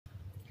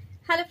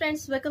Hello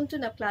friends, welcome to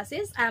नव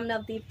classes. I am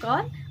Navdeep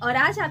Kaur और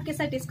आज आपके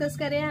साथ डिस्कस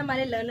कर रहे हैं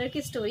हमारे लर्नर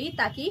की स्टोरी,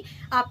 ताकि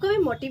आपको भी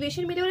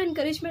मोटिवेशन मिले और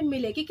इनकरेजमेंट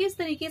मिले कि किस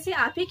तरीके से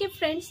आप ही के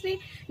फ्रेंड्स ने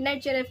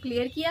नेट जेआरएफ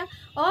क्लियर किया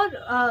और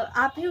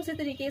आप भी उसी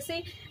तरीके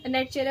से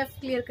नेट जेआरएफ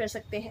क्लियर कर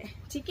सकते हैं।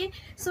 ठीक है,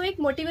 सो एक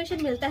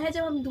मोटिवेशन मिलता है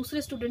जब हम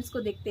दूसरे स्टूडेंट्स को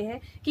देखते हैं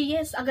कि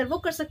ये अगर वो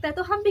कर सकता है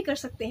तो हम भी कर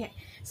सकते हैं।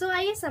 सो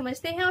आइए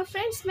समझते हैं। और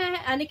फ्रेंड्स, मैं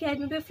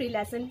अनअकैडमी पे फ्री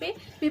लेसन पे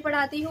भी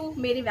पढ़ाती हूँ।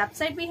 मेरी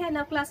वेबसाइट भी है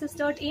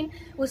navclasses.in,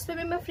 उस पर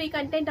भी मैं फ्री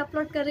कंटेंट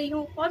अपलोड कर रही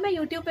हूँ और मैं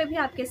यूट्यूब पे भी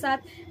आपके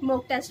साथ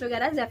मॉक टेस्ट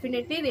वगैरह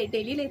डेफिनेटली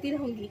डेली लेती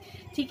रहूंगी।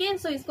 ठीक है,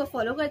 सो इसको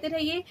फॉलो करते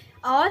रहिए।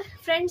 और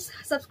फ्रेंड्स,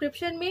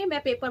 सब्सक्रिप्शन में मैं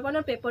पेपर 1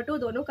 और पेपर 2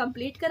 दोनों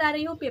कंप्लीट करा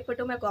रही हूँ। पेपर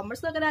 2 मैं कॉमर्स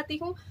का कराती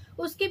हूँ,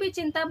 उसकी भी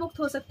चिंता मुक्त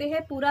हो सकते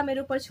हैं, पूरा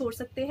मेरे ऊपर छोड़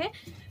सकते हैं।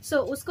 सो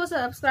उसको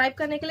सब्सक्राइब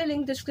करने के लिए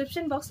लिंक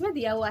डिस्क्रिप्शन बॉक्स में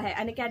दिया हुआ है।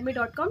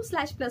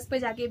 unacademy.com/plus पे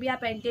जाके भी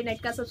आप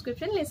इंटरनेट का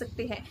सब्सक्रिप्शन ले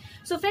सकते हैं।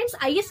 सो फ्रेंड्स,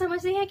 आइए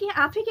समझते हैं कि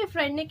आप ही के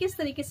फ्रेंड ने किस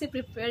तरीके से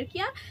प्रिपेयर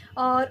किया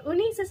और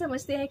उन्हीं से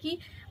समझते हैं कि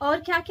और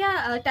क्या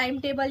क्या टाइम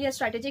टेबल या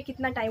स्ट्रैटेजी,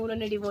 कितना टाइम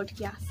उन्होंने डिवोट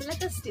किया। So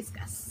let us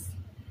discuss.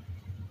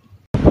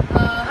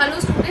 Hello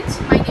students,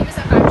 my name is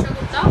AKANSHA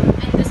Gupta,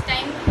 and this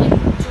time in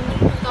June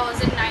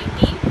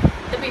 2019,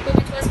 the paper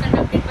which was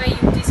conducted by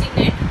UGC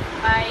NET,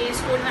 I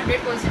scored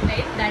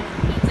 100%. That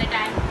means that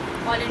I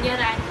am All India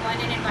Rank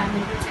 1 in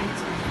Environmental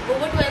Science.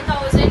 Over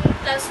 12,000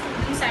 plus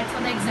students sat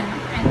for the exam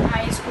and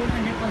I scored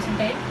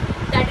 100%.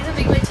 That is a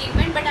big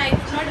achievement, but I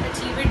could not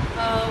achieve it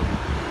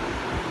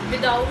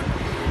without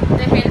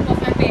the help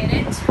of my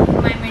parents,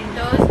 my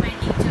mentors, my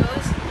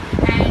teachers,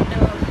 and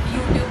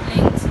YouTube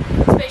links.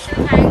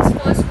 Special thanks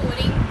for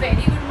scoring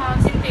very good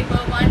marks in paper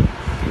 1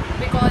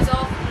 because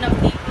of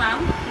Navdeep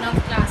ma'am, Nav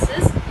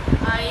classes.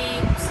 I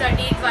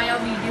studied via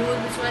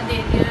videos which were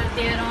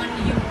there on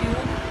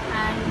YouTube,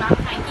 and ma'am,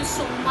 thank you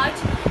so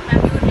much.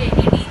 Ma'am, you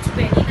really teach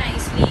very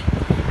nicely.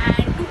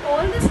 And to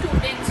all the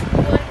students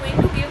who are going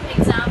to give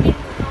exam in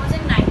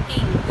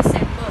 2019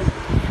 December,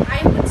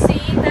 I would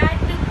say that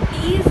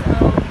please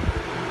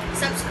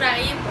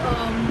subscribe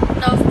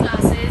Nav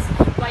classes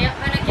via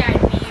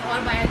Unacademy or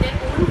via their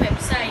own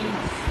website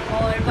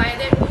or via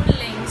their own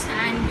links.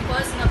 And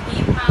because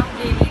Navdeep ma'am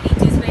really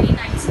teaches very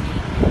nicely,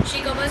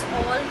 she covers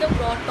all the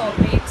broad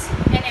topics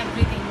and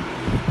everything.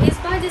 इस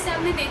बार जैसे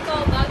आपने देखा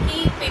होगा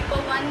कि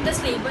paper 1 the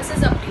syllabus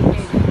is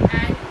updated,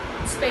 and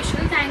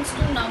special thanks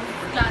to Nav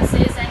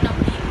classes and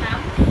Navdeep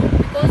ma'am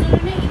because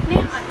उन्होंने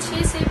इतने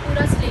अच्छे से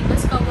पूरा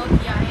syllabus कवर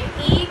किया है,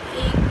 एक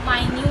एक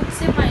माइन्यूट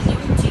से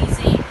माइन्यूट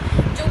चीज़ें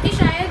जो कि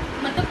शायद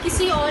मतलब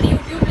किसी और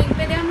YouTube लिंक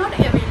पे they are not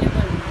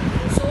available.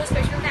 So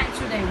special thanks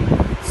to them.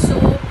 So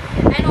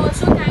and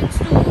also thanks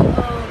to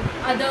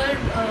other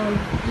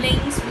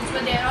links which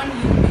were there on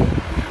YouTube,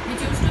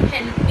 which used to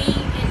help me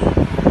in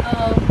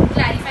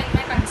clarifying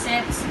my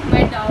concepts,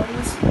 my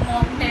doubts,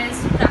 mock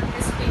tests,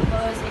 practice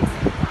papers,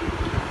 etc.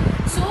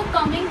 So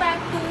coming back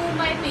to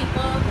my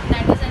paper,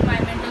 that is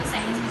environmental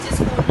science, which is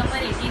code number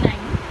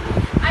 89,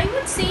 I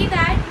would say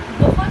that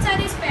बहुत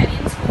सारे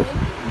experience को,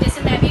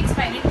 जैसे मैं भी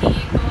experience थी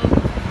एक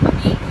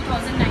अभी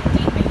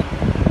 2019 में,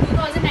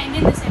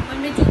 2019 दिसंबर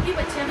में जो भी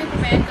बच्चे हमें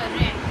प्रिपेयर कर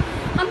रहे हैं,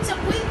 हम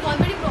सबको एक बहुत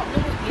बड़ी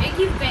प्रॉब्लम होती है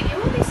कि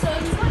whenever we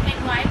search for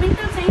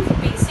environmental science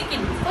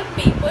basically for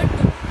paper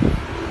 2,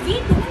 we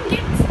don't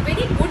get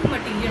very good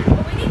material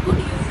or very good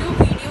YouTube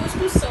videos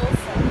to serve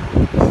for.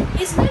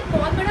 इसका एक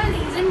बहुत बड़ा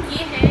रीज़न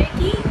ये है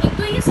कि एक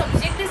तो ये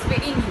subject is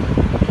very new,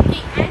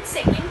 and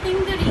second thing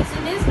the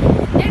reason is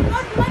there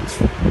not much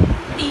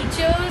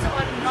teachers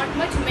or not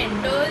much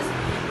mentors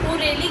who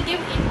really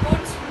give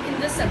inputs in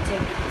the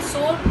subject.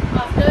 So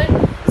after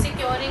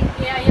securing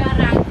AIR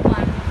rank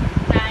 1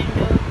 and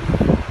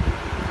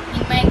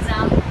in my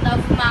exam,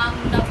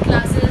 Nav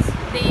classes,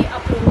 they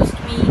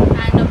approached me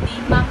and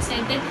Navdeep ma'am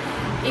said that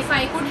if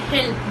I could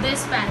help the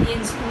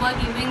aspirants who are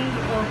giving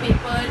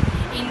paper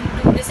in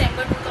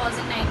December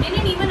 2019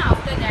 and even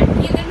after that,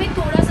 कि अगर मैं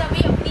थोड़ा सा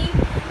भी अपनी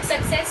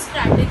success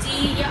strategy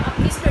या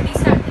अपनी study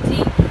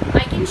strategy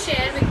I can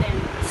share with them.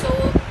 So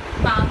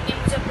ma'am ने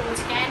मुझे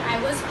approach किया and I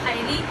was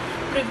highly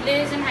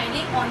privileged and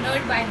highly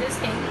honored by this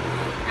thing.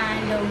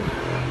 And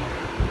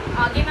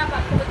आगे मैं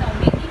आपको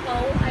बताऊँगी कि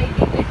how I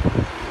did it.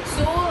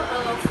 So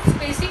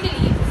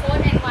basically for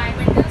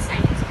environmental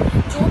science,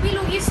 जो भी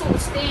लोग ये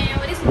सोचते हैं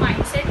और इस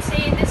mindset से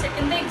they sit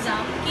in the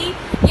exam कि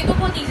ये तो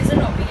बहुत easy सा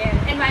topic है,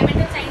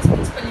 environmental science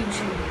means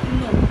pollution.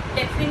 No,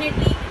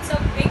 definitely it's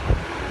a big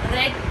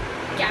red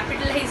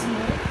capitalized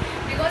no,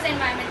 because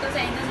environmental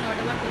science is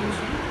not about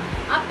pollution.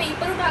 आप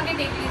पेपर उठा के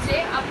देख लीजिए,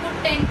 आपको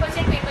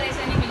 10% पेपर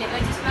ऐसा नहीं मिलेगा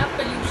जिसमें आप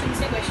पोल्यूशन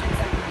से क्वेश्चन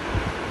आएंगे।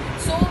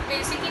 सो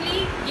बेसिकली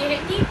ये है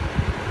कि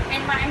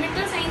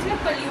एनवायरमेंटल साइंस में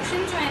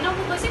पोल्यूशन जो है ना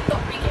वो बस एक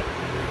टॉपिक है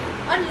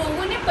और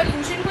लोगों ने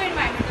पोल्यूशन को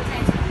एनवायरमेंटल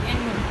साइंस बना दिया।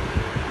 No,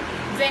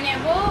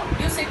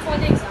 whenever you sit for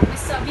the exam, मैं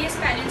सभी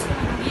पेरेंट्स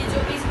को बोलूँगी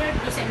जो इस बार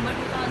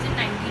दिसंबर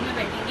 2019 में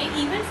बैठेंगे,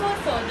 इवन फॉर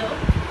फर्दर,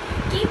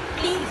 कि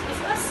please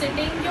if you are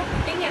sitting, you are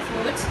putting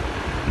efforts,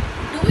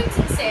 do it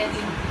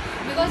sincerely.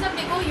 Because अब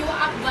देखो,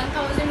 आप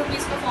 1000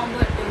 रुपीज़ का फॉर्म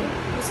भरते हो,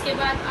 उसके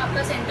बाद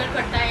आपका सेंटर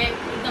पड़ता है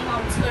एकदम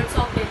आउटस्कर्ट्स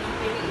ऑफ दिल्ली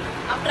पे,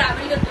 आप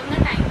ट्रैवल करते हो,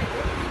 अपना टाइम देते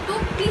हो, तो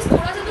प्लीज़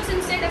थोड़ा सा तो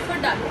सिंसियर एफर्ट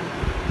डालो,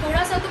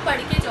 थोड़ा सा तो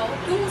पढ़ के जाओ,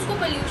 क्यों उसको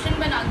पोल्यूशन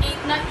बना के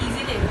इतना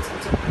ईजी ले लो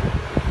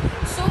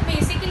subject. So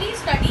basically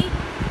study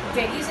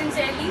very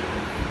sincerely.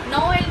 Now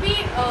I'll be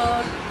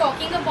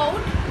talking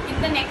about in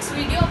the next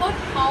video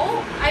about how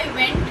I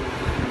went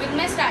with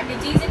my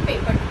strategies in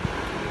paper 2.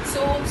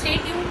 So stay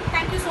tuned.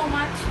 Thank you so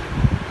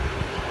much.